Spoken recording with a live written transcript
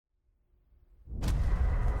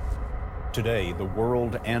Today, the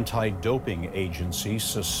World Anti-Doping Agency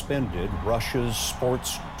suspended Russia's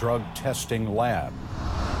sports drug testing lab.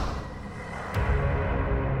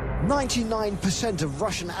 99% of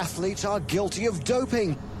Russian athletes are guilty of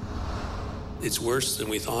doping. It's worse than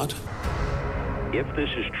we thought. If this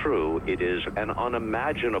is true, it is an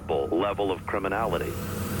unimaginable level of criminality.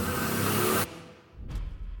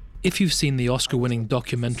 If you've seen the Oscar-winning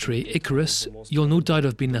documentary Icarus, you'll no doubt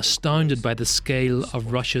have been astounded by the scale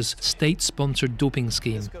of Russia's state-sponsored doping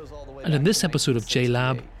scheme. And in this episode of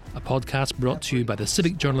J-Lab, a podcast brought to you by the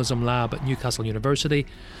Civic Journalism Lab at Newcastle University,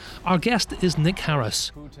 our guest is Nick Harris,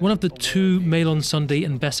 one of the two Mail on Sunday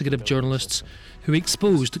investigative journalists who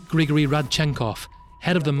exposed Grigory Radchenkov,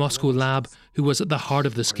 head of the Moscow lab, who was at the heart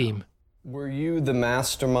of the scheme. Were you the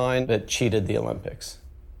mastermind that cheated the Olympics?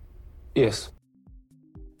 Yes.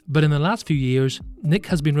 But in the last few years, Nick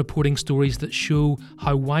has been reporting stories that show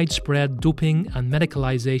how widespread doping and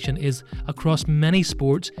medicalisation is across many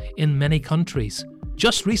sports in many countries.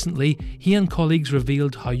 Just recently, he and colleagues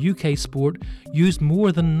revealed how UK sport used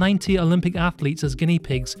more than 90 Olympic athletes as guinea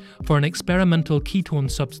pigs for an experimental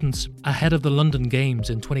ketone substance ahead of the London Games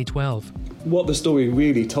in 2012. What the story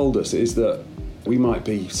really told us is that we might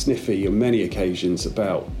be sniffy on many occasions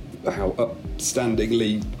about how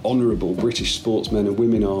upstandingly honourable British sportsmen and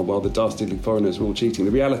women are while the dastardly foreigners are all cheating.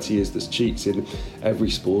 The reality is there's cheats in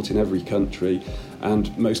every sport, in every country,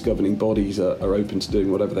 and most governing bodies are open to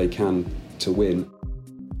doing whatever they can to win.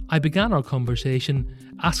 I began our conversation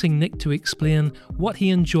asking Nick to explain what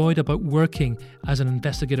he enjoyed about working as an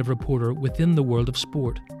investigative reporter within the world of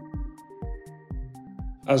sport.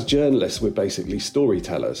 As journalists, we're basically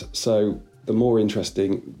storytellers, so the more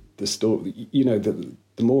interesting the story,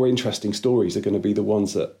 the more interesting stories are going to be the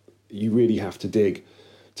ones that you really have to dig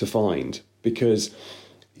to find. Because,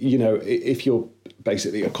 if you're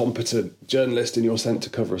basically a competent journalist and you're sent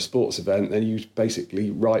to cover a sports event, then you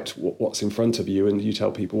basically write what's in front of you and you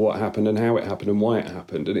tell people what happened and how it happened and why it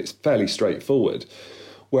happened, and it's fairly straightforward.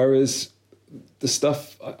 Whereas the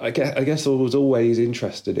stuff, I guess I was always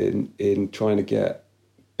interested in trying to get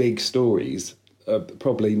big stories,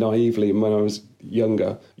 probably naively, and when I was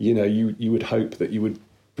younger, you would hope that you would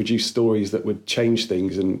produce stories that would change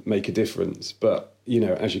things and make a difference. But,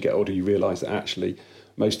 as you get older, you realise that actually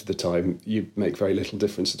most of the time you make very little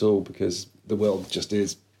difference at all, because the world just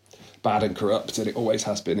is bad and corrupt, and it always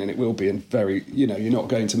has been, and it will be, and you're not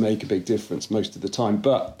going to make a big difference most of the time.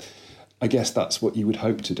 But I guess that's what you would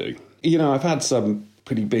hope to do. I've had some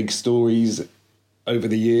pretty big stories over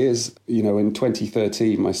the years. In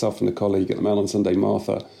 2013, myself and a colleague at the Mail on Sunday,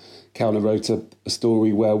 Martha Kauner, wrote a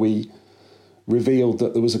story where we revealed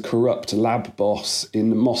that there was a corrupt lab boss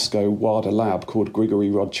in the Moscow WADA lab called Grigory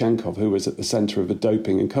Rodchenkov, who was at the centre of a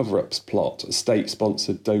doping and cover-ups plot, a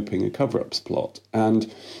state-sponsored doping and cover-ups plot.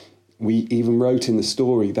 And we even wrote in the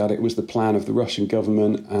story that it was the plan of the Russian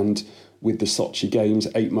government, and with the Sochi Games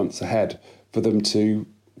 8 months ahead, for them to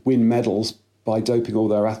win medals by doping all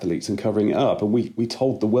their athletes and covering it up. And we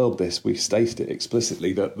told the world this, we stated it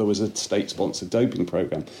explicitly, that there was a state-sponsored doping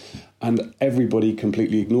programme. And everybody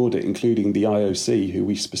completely ignored it, including the IOC, who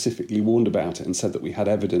we specifically warned about it and said that we had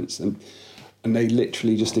evidence. And they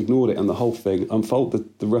literally just ignored it, and the whole thing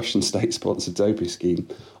unfolded. The Russian state-sponsored doping scheme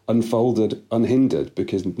unfolded unhindered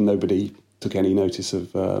because nobody took any notice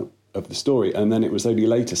of the story. And then it was only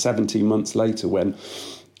later, 17 months later, when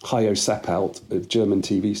Hajo Seppelt, a German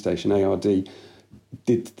TV station, ARD,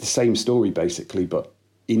 did the same story basically, but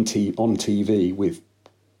on TV with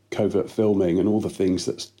covert filming and all the things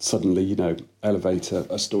that suddenly, elevate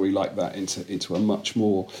a story like that into a much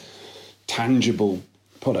more tangible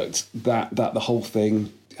product, that the whole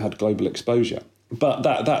thing had global exposure. But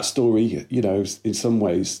that story, in some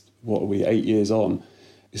ways, what are we, 8 years on,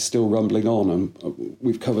 is still rumbling on, and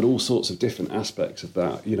we've covered all sorts of different aspects of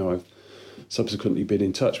that. I've subsequently been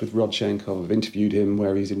in touch with Rodchenkov. I've interviewed him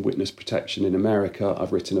where he's in witness protection in America.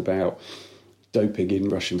 I've written about doping in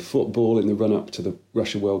Russian football in the run-up to the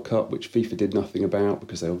Russia World Cup, which FIFA did nothing about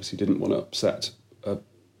because they obviously didn't want to upset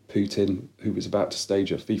Putin, who was about to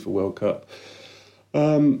stage a FIFA World Cup.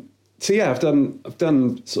 I've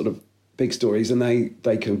done sort of big stories, and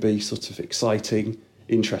they can be sort of exciting,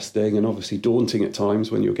 interesting, and obviously daunting at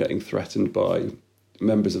times when you're getting threatened by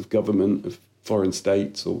members of government, of foreign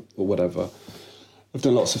states or whatever. I've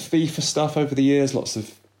done lots of FIFA stuff over the years, lots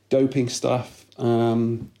of doping stuff.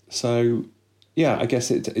 I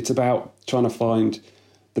guess it's about trying to find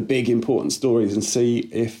the big important stories and see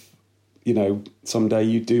if, someday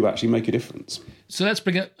you do actually make a difference. So let's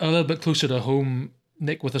bring it a little bit closer to home,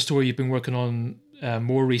 Nick, with a story you've been working on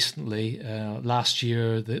more recently. Last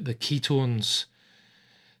year, the ketones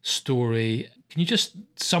story. Can you just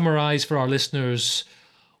summarise for our listeners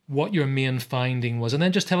what your main finding was, and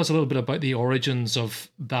then just tell us a little bit about the origins of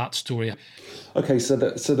that story? Okay, so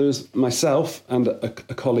there was myself and a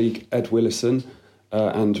colleague, Ed Willison,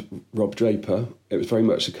 and Rob Draper. It was very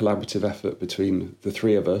much a collaborative effort between the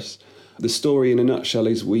three of us. The story in a nutshell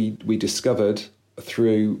is we discovered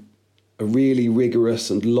through a really rigorous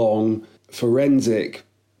and long forensic,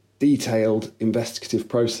 detailed investigative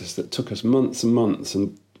process that took us months and months,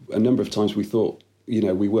 and a number of times we thought,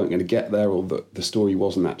 we weren't going to get there, or that the story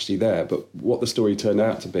wasn't actually there. But what the story turned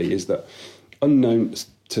out to be is that, unknown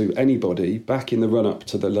to anybody, back in the run-up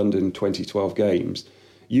to the London 2012 Games,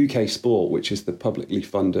 UK Sport, which is the publicly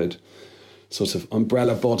funded sort of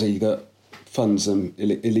umbrella body that funds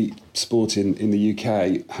elite sport in the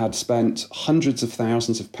UK, had spent hundreds of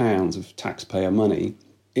thousands of pounds of taxpayer money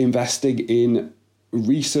investing in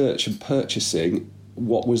research and purchasing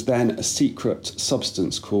what was then a secret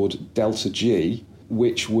substance called Delta G,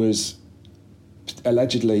 which was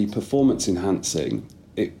allegedly performance enhancing.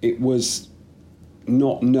 It was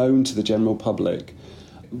not known to the general public.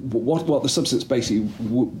 What the substance basically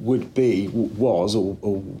would be, was, or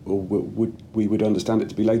we would understand it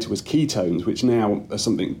to be later, was ketones, which now are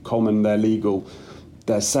something common, they're legal,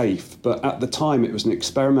 they're safe. But at the time, it was an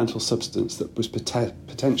experimental substance that was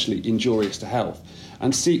potentially injurious to health.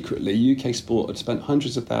 And secretly, UK Sport had spent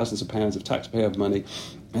hundreds of thousands of pounds of taxpayer money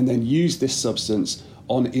and then used this substance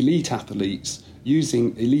on elite athletes,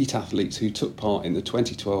 using elite athletes who took part in the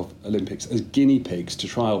 2012 Olympics as guinea pigs to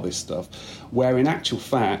trial this stuff, where in actual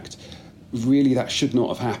fact, really that should not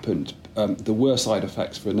have happened. There were side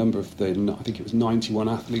effects for a number of I think it was 91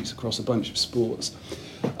 athletes across a bunch of sports.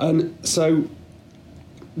 And so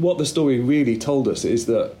what the story really told us is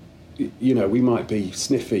that, we might be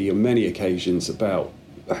sniffy on many occasions about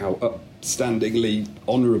how upstandingly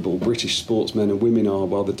honourable British sportsmen and women are,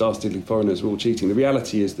 while the dastardly foreigners are all cheating. The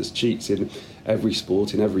reality is there's cheats in every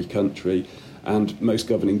sport, in every country, and most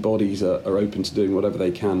governing bodies are open to doing whatever they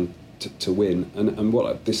can to win. And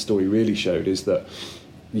what this story really showed is that,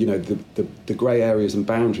 the grey areas and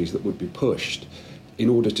boundaries that would be pushed in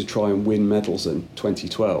order to try and win medals in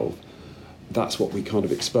 2012, that's what we kind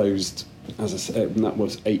of exposed, as I said, and that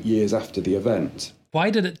was 8 years after the event. Why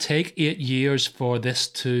did it take 8 years for this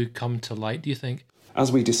to come to light, do you think?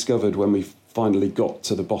 As we discovered when we finally got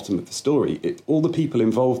to the bottom of the story, all the people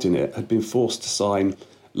involved in it had been forced to sign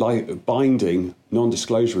binding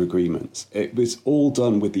non-disclosure agreements. It was all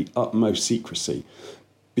done with the utmost secrecy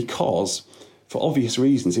because, for obvious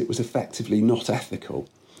reasons, it was effectively not ethical,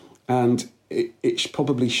 and it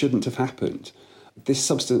probably shouldn't have happened. This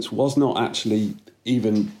substance was not actually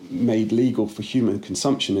even made legal for human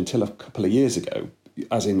consumption until a couple of years ago,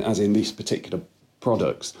 as in these particular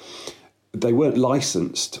products. They weren't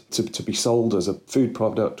licensed to be sold as a food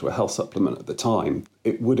product or a health supplement at the time.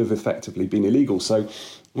 It would have effectively been illegal. So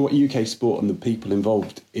what UK Sport and the people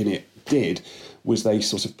involved in it did was they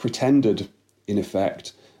sort of pretended, in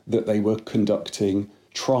effect, that they were conducting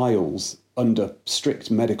trials under strict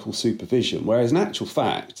medical supervision, whereas in actual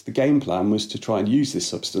fact, the game plan was to try and use this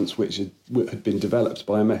substance, which had been developed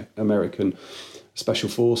by American special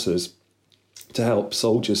forces, to help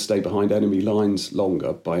soldiers stay behind enemy lines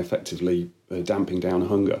longer by effectively damping down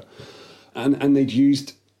hunger. And they'd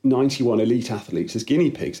used 91 elite athletes as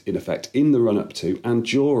guinea pigs, in effect, in the run-up to and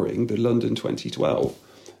during the London 2012.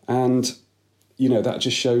 And, that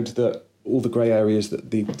just showed that all the grey areas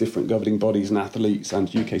that the different governing bodies and athletes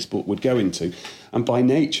and UK Sport would go into. And by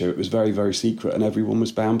nature, it was very, very secret, and everyone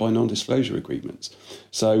was bound by non-disclosure agreements.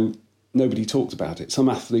 So nobody talked about it. Some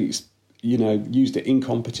athletes, used it in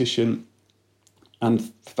competition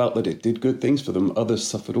and felt that it did good things for them. Others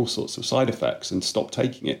suffered all sorts of side effects and stopped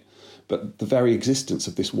taking it. But the very existence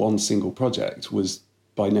of this one single project was,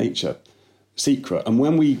 by nature, secret. And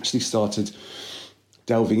when we actually started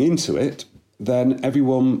delving into it, then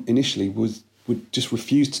everyone initially would just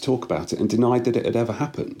refuse to talk about it and denied that it had ever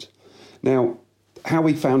happened. Now, how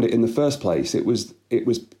we found it in the first place, it was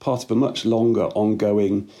part of a much longer,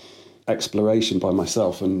 ongoing exploration by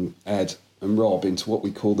myself and Ed and Rob into what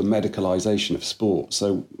we call the medicalisation of sport.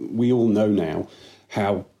 So we all know now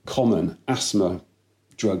how common asthma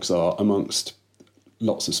drugs are amongst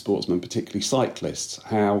lots of sportsmen, particularly cyclists,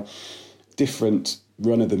 how different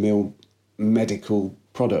run-of-the-mill medical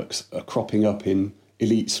products are cropping up in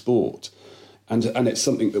elite sport. And it's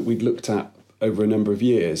something that we'd looked at over a number of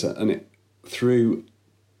years, and through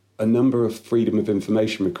a number of freedom of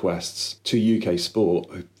information requests to UK Sport,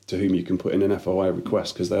 to whom you can put in an FOI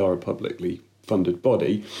request because they are a publicly funded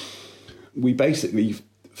body, we basically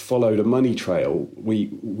followed a money trail.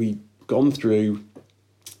 We'd gone through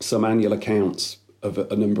some annual accounts of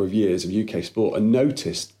a number of years of UK sport and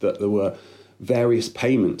noticed that there were various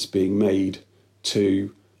payments being made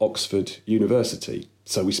to Oxford University.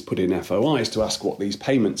 So we put in FOIs to ask what these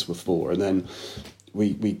payments were for, and then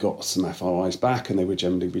we got some FOIs back and they were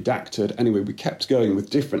generally redacted. Anyway, we kept going with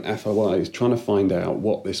different FOIs trying to find out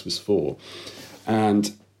what this was for.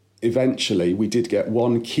 And eventually we did get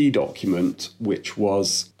one key document, which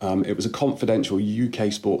was, it was a confidential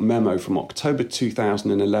UK sport memo from October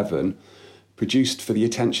 2011, produced for the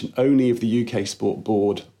attention only of the UK Sport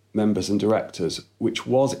Board members and directors, which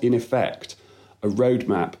was in effect a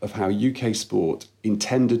roadmap of how UK sport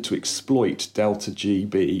intended to exploit Delta G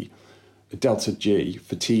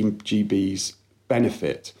for Team GB's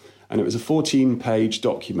benefit. And it was a 14-page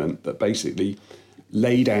document that basically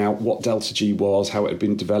laid out what Delta G was, how it had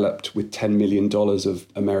been developed with $10 million of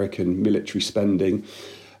American military spending,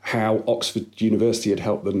 how Oxford University had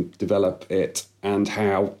helped them develop it, and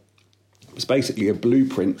how it was basically a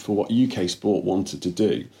blueprint for what UK sport wanted to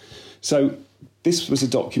do. So this was a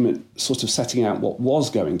document sort of setting out what was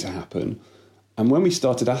going to happen. And when we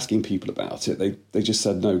started asking people about it, they just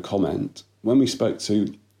said no comment. When we spoke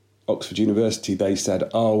to Oxford University, they said,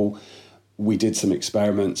 oh, we did some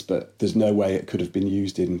experiments, but there's no way it could have been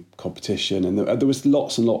used in competition. And there was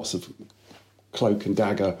lots and lots of cloak and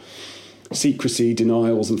dagger secrecy,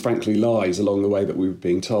 denials, and frankly lies along the way that we were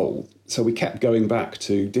being told. So we kept going back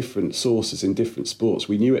to different sources in different sports.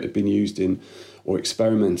 We knew it had been used in or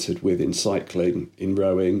experimented with in cycling, in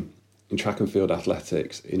rowing, in track and field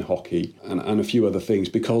athletics, in hockey, and a few other things,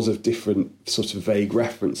 because of different sort of vague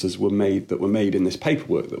references that were made in this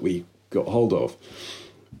paperwork that we got hold of.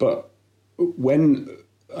 But when,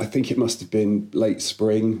 I think it must have been late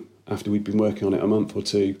spring, after we'd been working on it a month or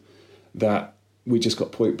two, that we just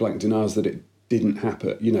got point blank denials that it didn't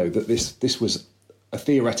happen, that this was a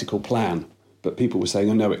theoretical plan, but people were saying,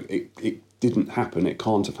 oh no, it didn't happen, it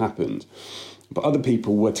can't have happened. But other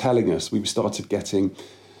people were telling us, we started getting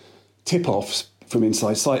tip-offs from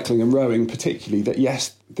inside cycling and rowing particularly, that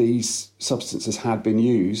yes, these substances had been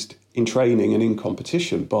used in training and in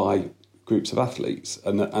competition by groups of athletes,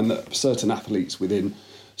 and that certain athletes within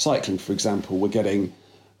cycling, for example, were getting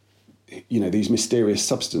these mysterious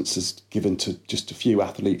substances given to just a few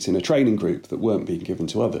athletes in a training group that weren't being given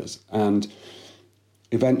to others. And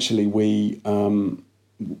eventually we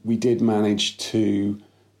did manage to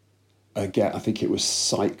get, I think it was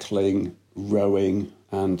cycling, rowing,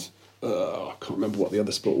 and I can't remember what the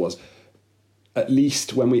other sport was. At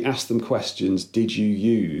least when we asked them questions, did you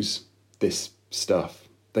use this stuff?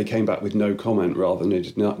 They came back with no comment rather than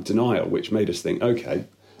a denial, which made us think, okay,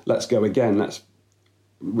 let's go again. Let's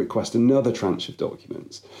request another tranche of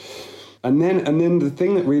documents. And then the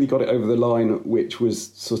thing that really got it over the line, which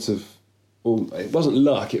was sort of, well, it wasn't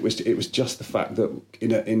luck, it was just the fact that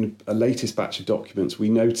in a latest batch of documents, we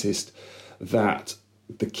noticed that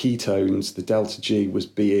the ketones, the Delta G, was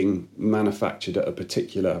being manufactured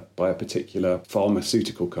by a particular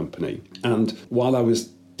pharmaceutical company. And while I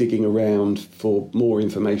was digging around for more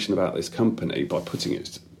information about this company by putting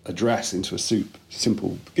its address into a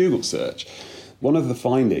simple Google search, one of the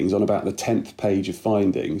findings on about the 10th page of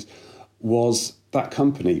findings was that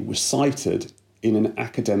company was cited in an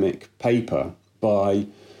academic paper by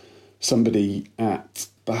somebody at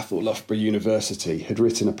Bath or Loughborough University, had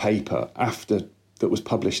written a paper that was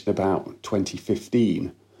published in about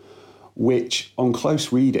 2015, which on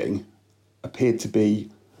close reading appeared to be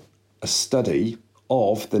a study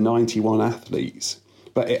of the 91 athletes,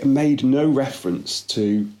 but it made no reference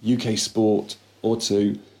to UK sport or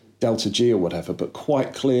to Delta G or whatever, but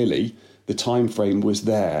quite clearly the time frame was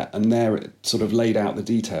there, and there it sort of laid out the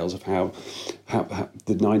details of how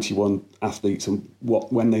the 91 athletes and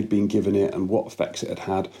when they'd been given it and what effects it had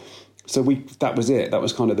had. So that was it. That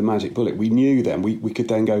was kind of the magic bullet. We knew then, we could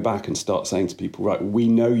then go back and start saying to people, right, we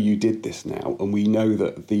know you did this now, and we know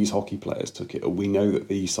that these hockey players took it, or we know that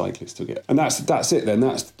these cyclists took it. And that's it then.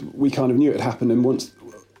 We kind of knew it had happened, and once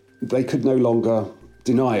they could no longer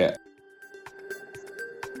deny it.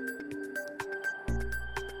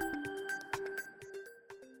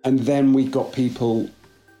 And then we got people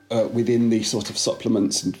within the sort of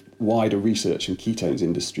supplements and wider research and ketones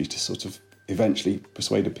industry to sort of eventually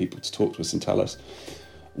persuaded people to talk to us and tell us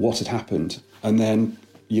what had happened. And then,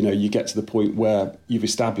 you get to the point where you've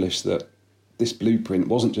established that this blueprint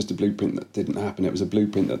wasn't just a blueprint that didn't happen, it was a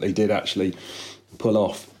blueprint that they did actually pull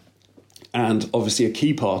off. And obviously a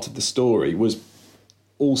key part of the story was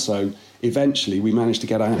also, eventually, we managed to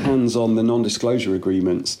get our hands on the non-disclosure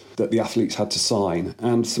agreements that the athletes had to sign,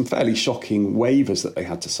 and some fairly shocking waivers that they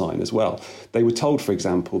had to sign as well. They were told, for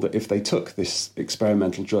example, that if they took this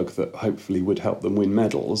experimental drug that hopefully would help them win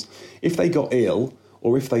medals, if they got ill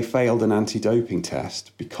or if they failed an anti-doping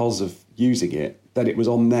test because of using it, then it was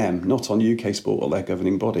on them, not on UK Sport or their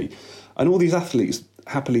governing body. And all these athletes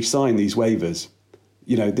happily signed these waivers.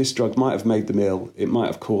 You know, this drug might have made them ill, it might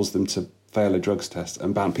have caused them to fail a drugs test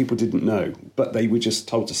and ban. People didn't know, but they were just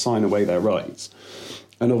told to sign away their rights.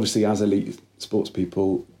 And obviously, as elite sports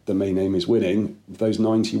people, the main aim is winning. Those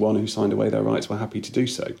 91 who signed away their rights were happy to do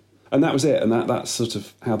so. And that was it, and that's sort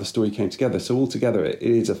of how the story came together. So altogether, it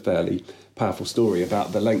is a fairly powerful story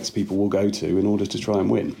about the lengths people will go to in order to try and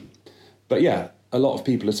win. But yeah, a lot of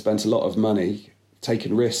people have spent a lot of money,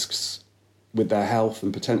 taken risks with their health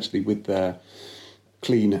and potentially with their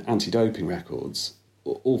clean anti-doping records,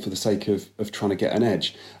 all for the sake of trying to get an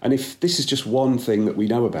edge. And if this is just one thing that we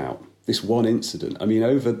know about, this one incident, I mean,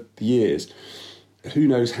 over the years, who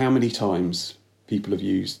knows how many times people have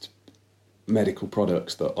used medical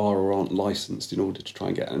products that are or aren't licensed in order to try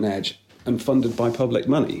and get an edge and funded by public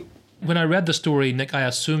money. When I read the story, Nick, I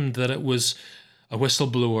assumed that it was a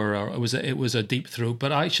whistleblower or it was a deep throat,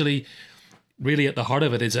 but actually, really at the heart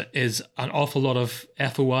of it is an awful lot of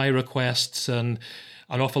FOI requests and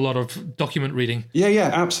an awful lot of document reading. Yeah,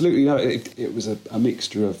 absolutely. No, it was a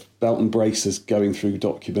mixture of belt and braces, going through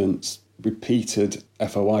documents, repeated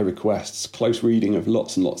FOI requests, close reading of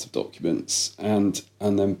lots and lots of documents, and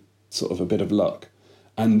then sort of a bit of luck.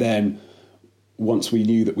 And then once we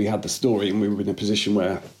knew that we had the story and we were in a position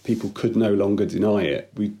where people could no longer deny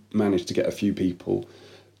it, we managed to get a few people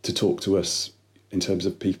to talk to us in terms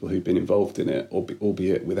of people who'd been involved in it,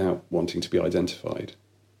 albeit without wanting to be identified,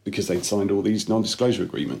 because they'd signed all these non-disclosure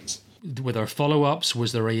agreements. Were there follow-ups?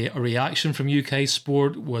 Was there a reaction from UK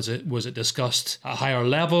Sport? Was it discussed at higher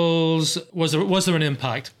levels? Was there an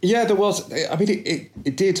impact? Yeah, there was. I mean,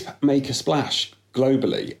 it did make a splash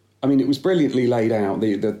globally. I mean, it was brilliantly laid out.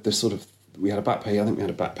 The sort of, we had a back page. I think we had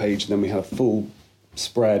a back page, and then we had a full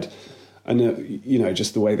spread, and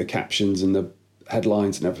just the way the captions and the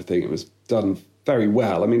headlines and everything, it was done very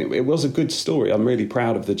well. I mean, it was a good story. I'm really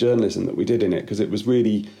proud of the journalism that we did in it, because it was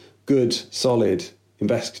really good, solid,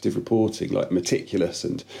 investigative reporting, like meticulous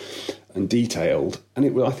and detailed.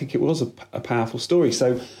 And I think it was a powerful story.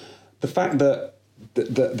 So the fact that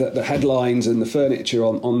the headlines and the furniture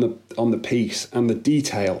on the piece and the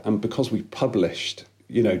detail, and because we published,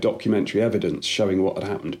 documentary evidence showing what had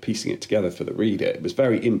happened, piecing it together for the reader, it was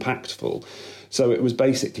very impactful. So it was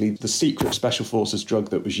basically the secret Special Forces drug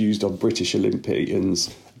that was used on British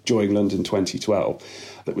Olympians during London 2012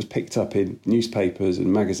 that was picked up in newspapers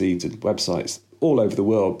and magazines and websites all over the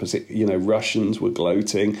world. Russians were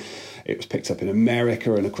gloating. It was picked up in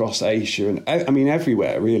America and across Asia and,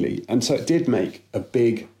 everywhere, really. And so it did make a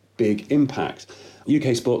big, big impact.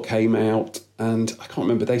 UK Sport came out and I can't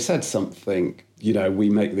remember, they said something, we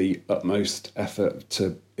make the utmost effort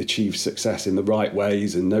to achieve success in the right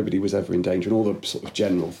ways and nobody was ever in danger and all the sort of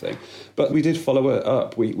general thing. But we did follow it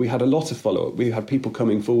up. We had a lot of follow-up. We had people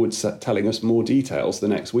coming forward telling us more details the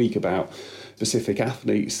next week about specific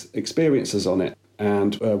athletes' experiences on it.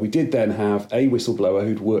 And we did then have a whistleblower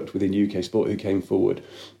who'd worked within UK Sport who came forward,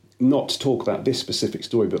 not to talk about this specific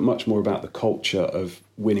story, but much more about the culture of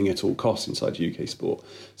winning at all costs inside UK Sport.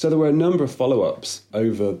 So there were a number of follow-ups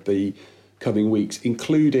over the coming weeks,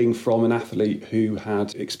 including from an athlete who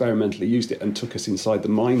had experimentally used it and took us inside the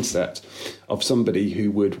mindset of somebody who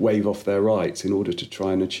would waive off their rights in order to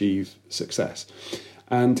try and achieve success.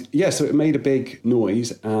 And so it made a big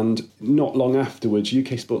noise, and not long afterwards,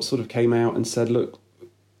 UK Sport sort of came out and said,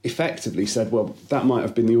 effectively said, well, that might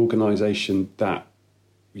have been the organisation that,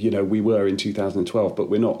 we were in 2012, but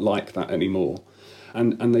we're not like that anymore.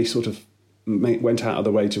 And they sort of went out of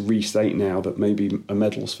the way to restate now that maybe a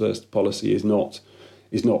medals first policy is not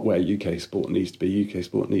where UK Sport needs to be. UK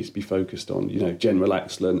Sport needs to be focused on, general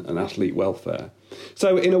excellence and athlete welfare.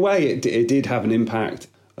 So in a way, it did have an impact.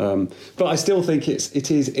 But I still think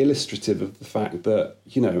it is illustrative of the fact that,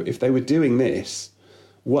 if they were doing this,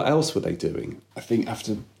 what else were they doing? I think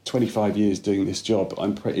after 25 years doing this job,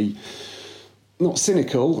 I'm pretty, not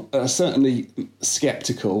cynical, certainly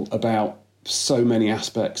sceptical about so many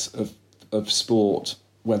aspects of sport,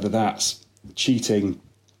 whether that's cheating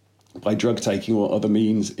by drug taking or other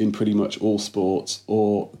means in pretty much all sports,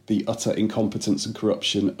 or the utter incompetence and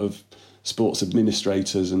corruption of sports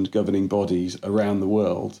administrators and governing bodies around the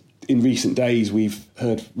world. In recent days, we've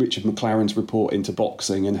heard Richard McLaren's report into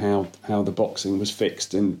boxing and how the boxing was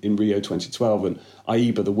fixed in Rio 2012, and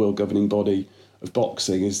AIBA, the world governing body of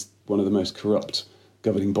boxing, is one of the most corrupt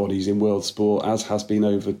governing bodies in world sport, as has been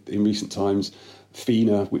over in recent times.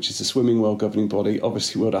 FINA, which is the swimming world governing body,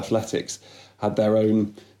 obviously World Athletics had their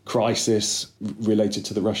own crisis related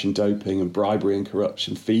to the Russian doping and bribery and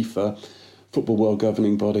corruption. FIFA, football world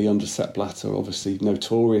governing body under Sepp Blatter, obviously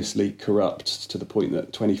notoriously corrupt to the point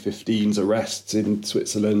that 2015's arrests in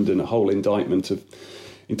Switzerland and a whole indictment of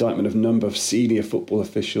a number of senior football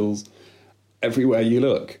officials. Everywhere you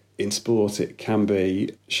look in sport, it can be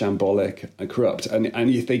shambolic and corrupt.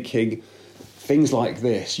 And you're thinking, things like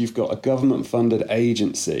this, you've got a government-funded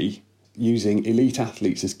agency using elite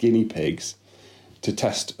athletes as guinea pigs to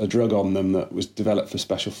test a drug on them that was developed for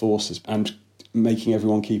special forces and making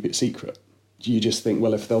everyone keep it secret. You just think,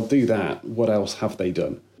 well, if they'll do that, what else have they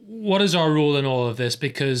done? What is our role in all of this?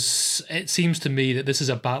 Because it seems to me that this is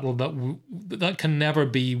a battle that can never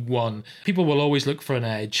be won. People will always look for an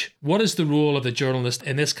edge. What is the role of the journalist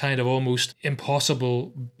in this kind of almost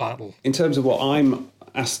impossible battle? In terms of what I'm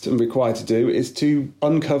asked and required to do is to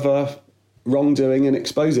uncover wrongdoing and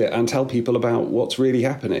expose it and tell people about what's really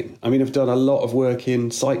happening. I mean, I've done a lot of work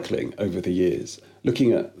in cycling over the years,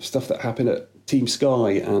 looking at stuff that happened at Team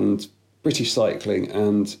Sky and British Cycling,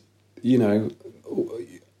 and, you know,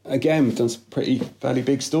 again, we've done some fairly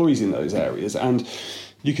big stories in those areas, and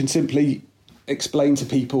you can simply explain to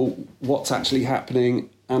people what's actually happening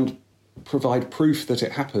and provide proof that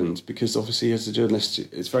it happened, because obviously as a journalist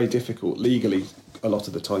it's very difficult legally a lot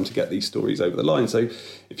of the time to get these stories over the line. So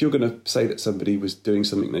if you're going to say that somebody was doing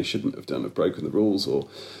something they shouldn't have done, have broken the rules or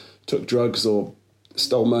took drugs or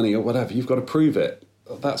stole money or whatever, you've got to prove it.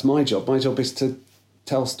 That's my job. My job is to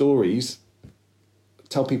tell stories,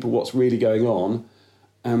 tell people what's really going on,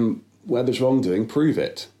 and where there's wrongdoing, prove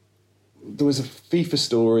it. There was a FIFA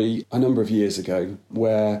story a number of years ago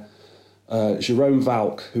where Jerome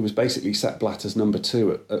Valk, who was basically Sepp Blatter's number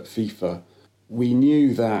 2 at FIFA, we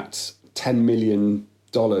knew that $10 million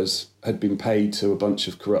had been paid to a bunch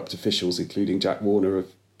of corrupt officials, including Jack Warner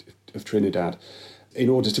of Trinidad, in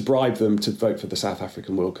order to bribe them to vote for the South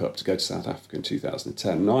African World Cup, to go to South Africa in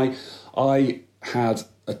 2010. And I had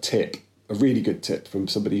a tip, a really good tip from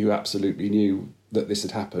somebody who absolutely knew that this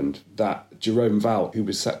had happened, that Jerome Valk, who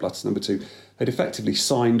was Sepp Blatter's number 2, had effectively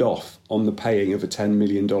signed off on the paying of a $10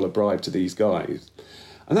 million bribe to these guys.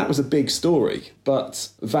 And that was a big story, but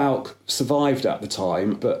Valk survived at the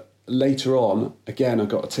time. But later on, again, I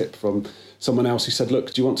got a tip from someone else who said,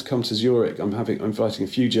 look, do you want to come to Zurich? I'm inviting a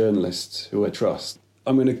few journalists who I trust.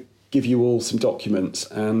 I'm going to give you all some documents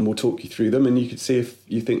and we'll talk you through them and you can see if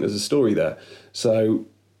you think there's a story there. So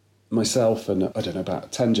myself and, I don't know,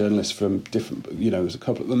 about 10 journalists from different, there's a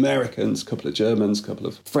couple of Americans, a couple of Germans, a couple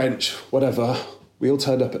of French, whatever. We all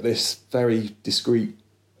turned up at this very discreet,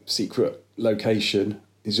 secret location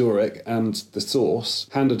in Zurich, and the source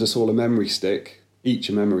handed us all each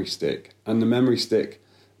a memory stick, and the memory stick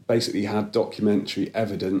basically had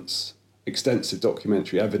extensive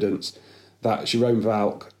documentary evidence that Jerome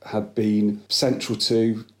Valk had been central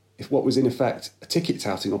to what was in effect a ticket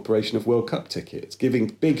touting operation of World Cup tickets, giving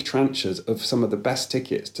big tranches of some of the best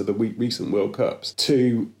tickets to the recent World Cups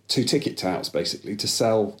to ticket touts, basically, to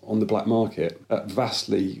sell on the black market at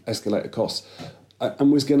vastly escalated costs,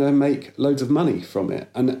 and was going to make loads of money from it.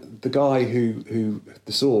 And the guy who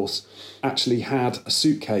the source, actually had a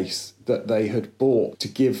suitcase that they had bought to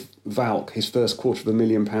give Valk his first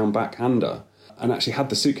 £250,000 backhander, and actually had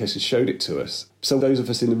the suitcase and showed it to us. So those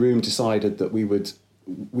of us in the room decided that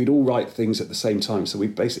we'd all write things at the same time. So we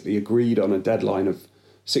basically agreed on a deadline of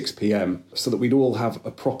 6 p.m. so that we'd all have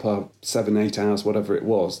a proper 7-8 hours, whatever it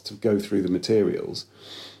was, to go through the materials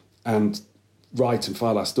and write and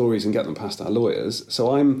file our stories and get them past our lawyers.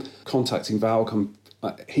 So I'm contacting Valk.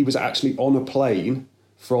 He was actually on a plane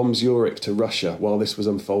from Zurich to Russia while this was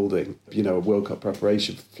unfolding, a World Cup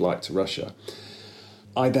preparation flight to Russia.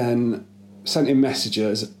 I then sent him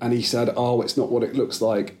messages and he said, it's not what it looks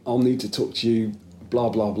like. I'll need to talk to you, blah,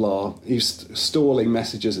 blah, blah. He was stalling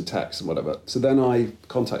messages and texts and whatever. So then I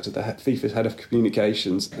contacted the FIFA's head of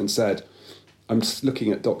communications and said, I'm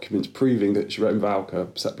looking at documents proving that Jerome Valk,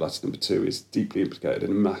 Sepp Blatter number 2, is deeply implicated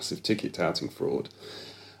in a massive ticket touting fraud.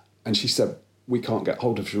 And she said, we can't get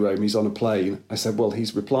hold of Jerome, he's on a plane. I said, well,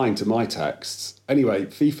 he's replying to my texts. Anyway,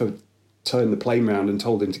 FIFA turned the plane round and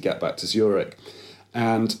told him to get back to Zurich.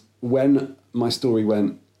 And when my story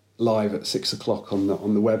went live at 6 o'clock on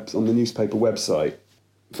the newspaper website,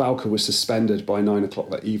 Valk was suspended by 9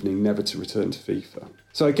 o'clock that evening, never to return to FIFA.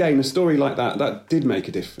 So again, a story like that did make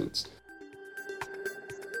a difference.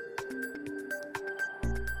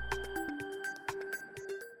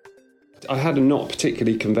 I had a not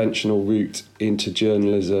particularly conventional route into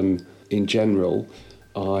journalism in general.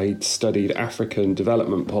 I studied African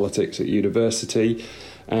development politics at university,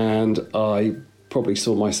 and I probably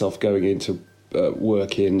saw myself going into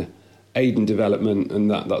work in aid and development,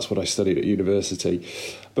 and that's what I studied at university.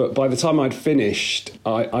 But by the time I'd finished,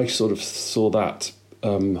 I sort of saw that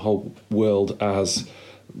whole world as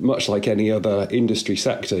much like any other industry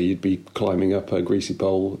sector. You'd be climbing up a greasy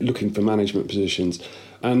pole looking for management positions.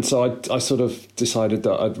 And so I sort of decided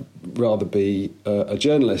that I'd rather be a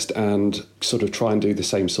journalist and sort of try and do the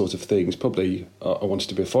same sort of things. Probably I wanted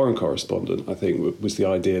to be a foreign correspondent, I think was the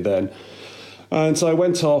idea then. And so I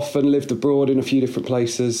went off and lived abroad in a few different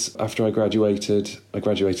places after I graduated. I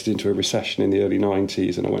graduated into a recession in the early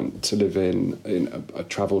 90s, and I went to live I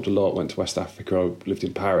travelled a lot, went to West Africa, I lived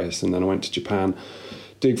in Paris, and then I went to Japan,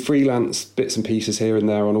 doing freelance bits and pieces here and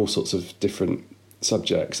there on all sorts of different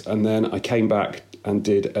subjects. And then I came back and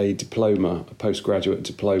did a diploma, a postgraduate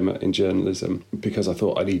diploma in journalism, because I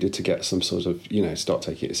thought I needed to get some sort of, start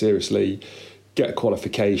taking it seriously, get a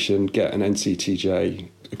qualification, get an NCTJ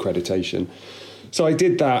accreditation. So I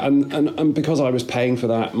did that, and because I was paying for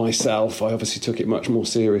that myself, I obviously took it much more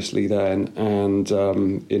seriously then, and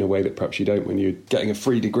in a way that perhaps you don't when you're getting a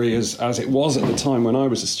free degree, as it was at the time when I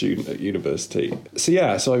was a student at university. So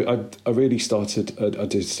I really started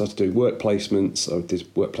doing work placements. I did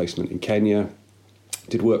work placement in Kenya,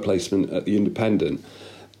 did work placement at The Independent.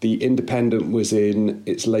 The Independent was in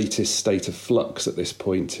its latest state of flux at this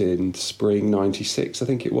point in spring 96, I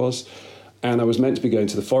think it was. And I was meant to be going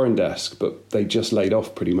to the foreign desk, but they just laid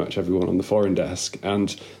off pretty much everyone on the foreign desk.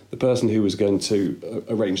 And the person who was going to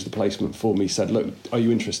arrange the placement for me said, look, are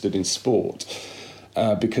you interested in sport?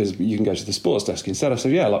 Because you can go to the sports desk instead. I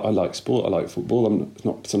said, yeah, I like sport, I like football. It's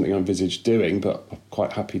not something I envisaged doing, but I'm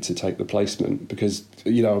quite happy to take the placement because,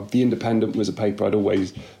 The Independent was a paper I'd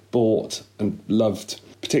always bought and loved,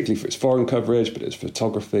 particularly for its foreign coverage, but its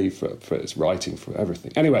photography, for its writing, for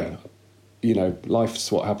everything. Anyway,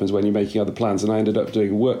 life's what happens when you're making other plans. And I ended up doing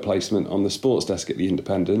a work placement on the sports desk at The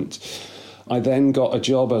Independent. I then got a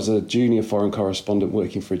job as a junior foreign correspondent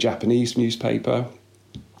working for a Japanese newspaper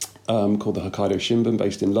called the Hokkaido Shimbun,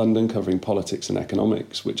 based in London, covering politics and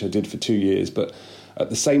economics, which I did for 2 years. But at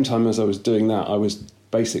the same time as I was doing that, I was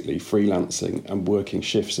basically freelancing and working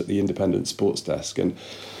shifts at The Independent sports desk. And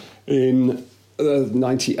in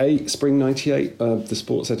spring 98, the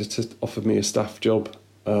sports editor offered me a staff job.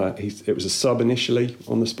 It was a sub initially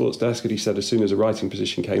on the sports desk, and he said as soon as a writing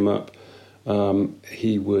position came up,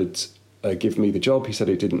 he would give me the job. He said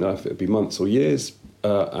he didn't know if it would be months or years,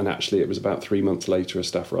 and actually it was about 3 months later a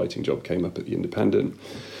staff writing job came up at The Independent.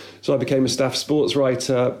 So I became a staff sports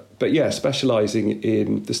writer, but specialising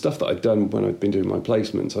in the stuff that I'd done when I'd been doing my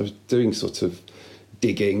placements. I was doing sort of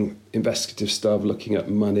digging, investigative stuff, looking at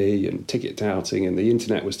money and ticket touting, and the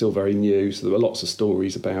internet was still very new, so there were lots of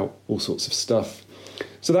stories about all sorts of stuff.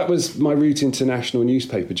 So that was my route into national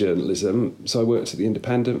newspaper journalism. So I worked at The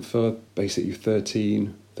Independent for basically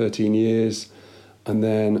 13 years. And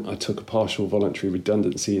then I took a partial voluntary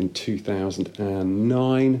redundancy in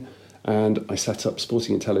 2009. And I set up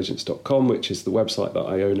sportingintelligence.com, which is the website that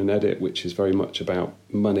I own and edit, which is very much about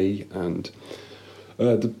money and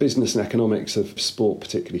the business and economics of sport,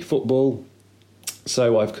 particularly football.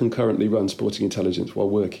 So I've concurrently run Sporting Intelligence while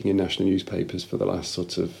working in national newspapers for the last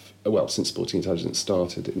since Sporting Intelligence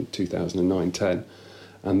started in 2009-10.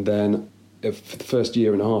 And then for the first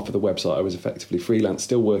year and a half of the website, I was effectively freelance,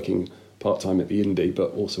 still working part-time at the Indie,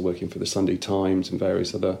 but also working for the Sunday Times and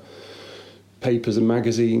various other papers and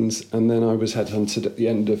magazines. And then I was headhunted at the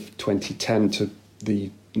end of 2010 to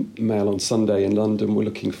the Mail on Sunday in London. We're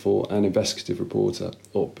looking for an investigative reporter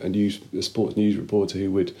or a sports news reporter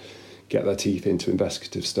who would get their teeth into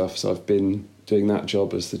investigative stuff. So I've been doing that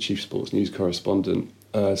job as the chief sports news correspondent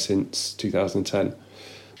since 2010.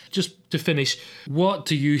 Just to finish, what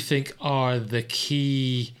do you think are the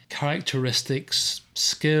key characteristics,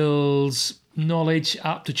 skills, knowledge,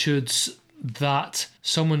 aptitudes that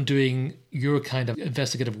someone doing your kind of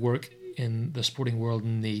investigative work in the sporting world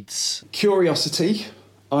needs? Curiosity,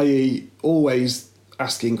 i.e. always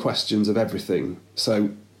asking questions of everything. So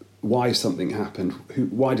why something happened?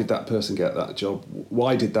 Why did that person get that job?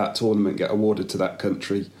 Why did that tournament get awarded to that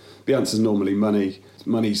country? The answer is normally money.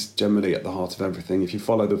 Money's generally at the heart of everything. If you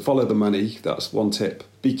follow the money, that's one tip.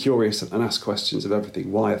 Be curious and ask questions of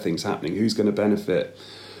everything. Why are things happening? Who's going to benefit?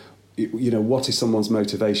 What is someone's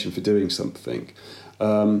motivation for doing something?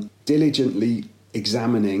 Diligently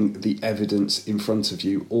examining the evidence in front of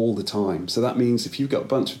you all the time. So that means if you've got a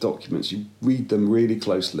bunch of documents, you read them really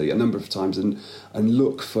closely a number of times and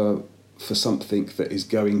look for something that is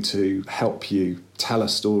going to help you tell a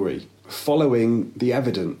story. Following the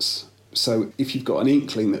evidence So if you've got an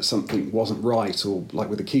inkling that something wasn't right, or like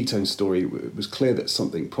with the ketone story, it was clear that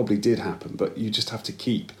something probably did happen, but you just have to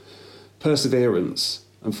keep perseverance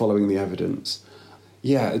and following the evidence.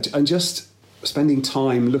 Yeah, and just spending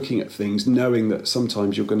time looking at things, knowing that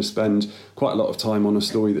sometimes you're going to spend quite a lot of time on a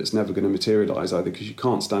story that's never going to materialise, either because you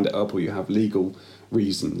can't stand it up or you have legal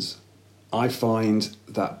reasons. I find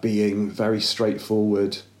that being very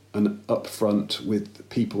straightforward and upfront with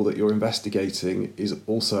people that you're investigating is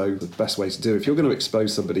also the best way to do it. If you're going to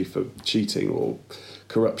expose somebody for cheating or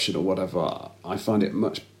corruption or whatever, I find it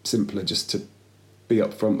much simpler just to be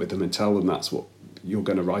upfront with them and tell them that's what you're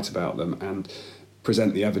going to write about them and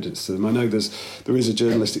present the evidence to them. I know there is a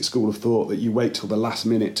journalistic school of thought that you wait till the last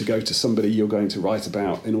minute to go to somebody you're going to write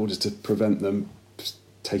about in order to prevent them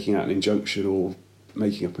taking out an injunction or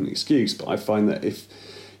making up an excuse. But I find that if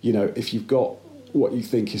you've got what you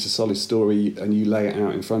think is a solid story and you lay it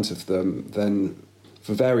out in front of them, then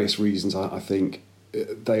for various reasons I think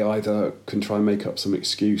they either can try and make up some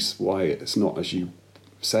excuse why it's not as you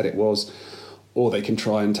said it was, or they can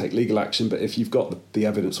try and take legal action. But if you've got the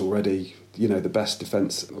evidence already, the best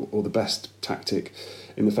defence or the best tactic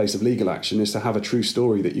in the face of legal action is to have a true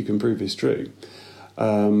story that you can prove is true.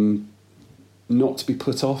 Not to be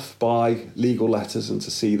put off by legal letters and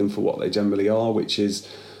to see them for what they generally are, which is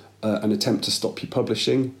an attempt to stop you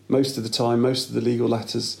publishing. Most of the time, most of the legal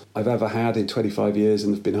letters I've ever had in 25 years,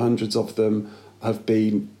 and there have been hundreds of them, have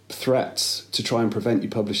been threats to try and prevent you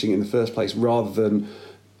publishing in the first place, rather than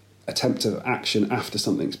attempt of action after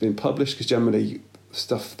something's been published, because generally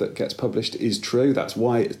stuff that gets published is true. That's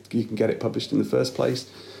why you can get it published in the first place.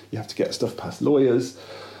 You have to get stuff past lawyers.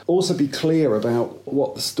 Also be clear about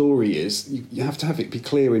what the story is. You have to have it be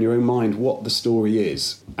clear in your own mind what the story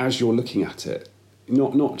is as you're looking at it.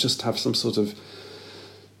 Not just have some sort of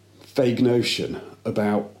vague notion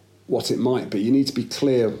about what it might be. You need to be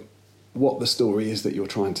clear what the story is that you're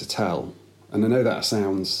trying to tell. And I know that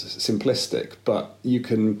sounds simplistic, but you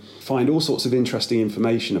can find all sorts of interesting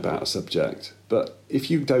information about a subject. But if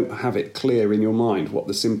you don't have it clear in your mind what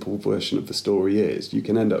the simple version of the story is, you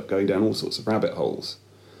can end up going down all sorts of rabbit holes.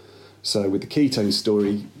 So with the ketone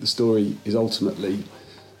story, the story is ultimately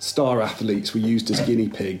star athletes were used as guinea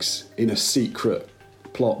pigs in a secret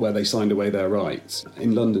plot where they signed away their rights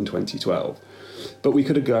in London 2012. But we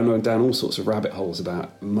could have gone down all sorts of rabbit holes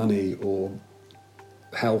about money or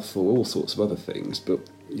health or all sorts of other things, but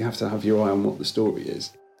you have to have your eye on what the story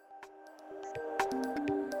is.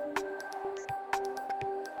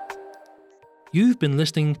 You've been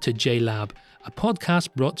listening to JLab, a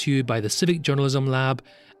podcast brought to you by the Civic Journalism Lab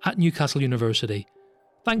at Newcastle University.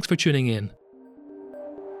 Thanks for tuning in.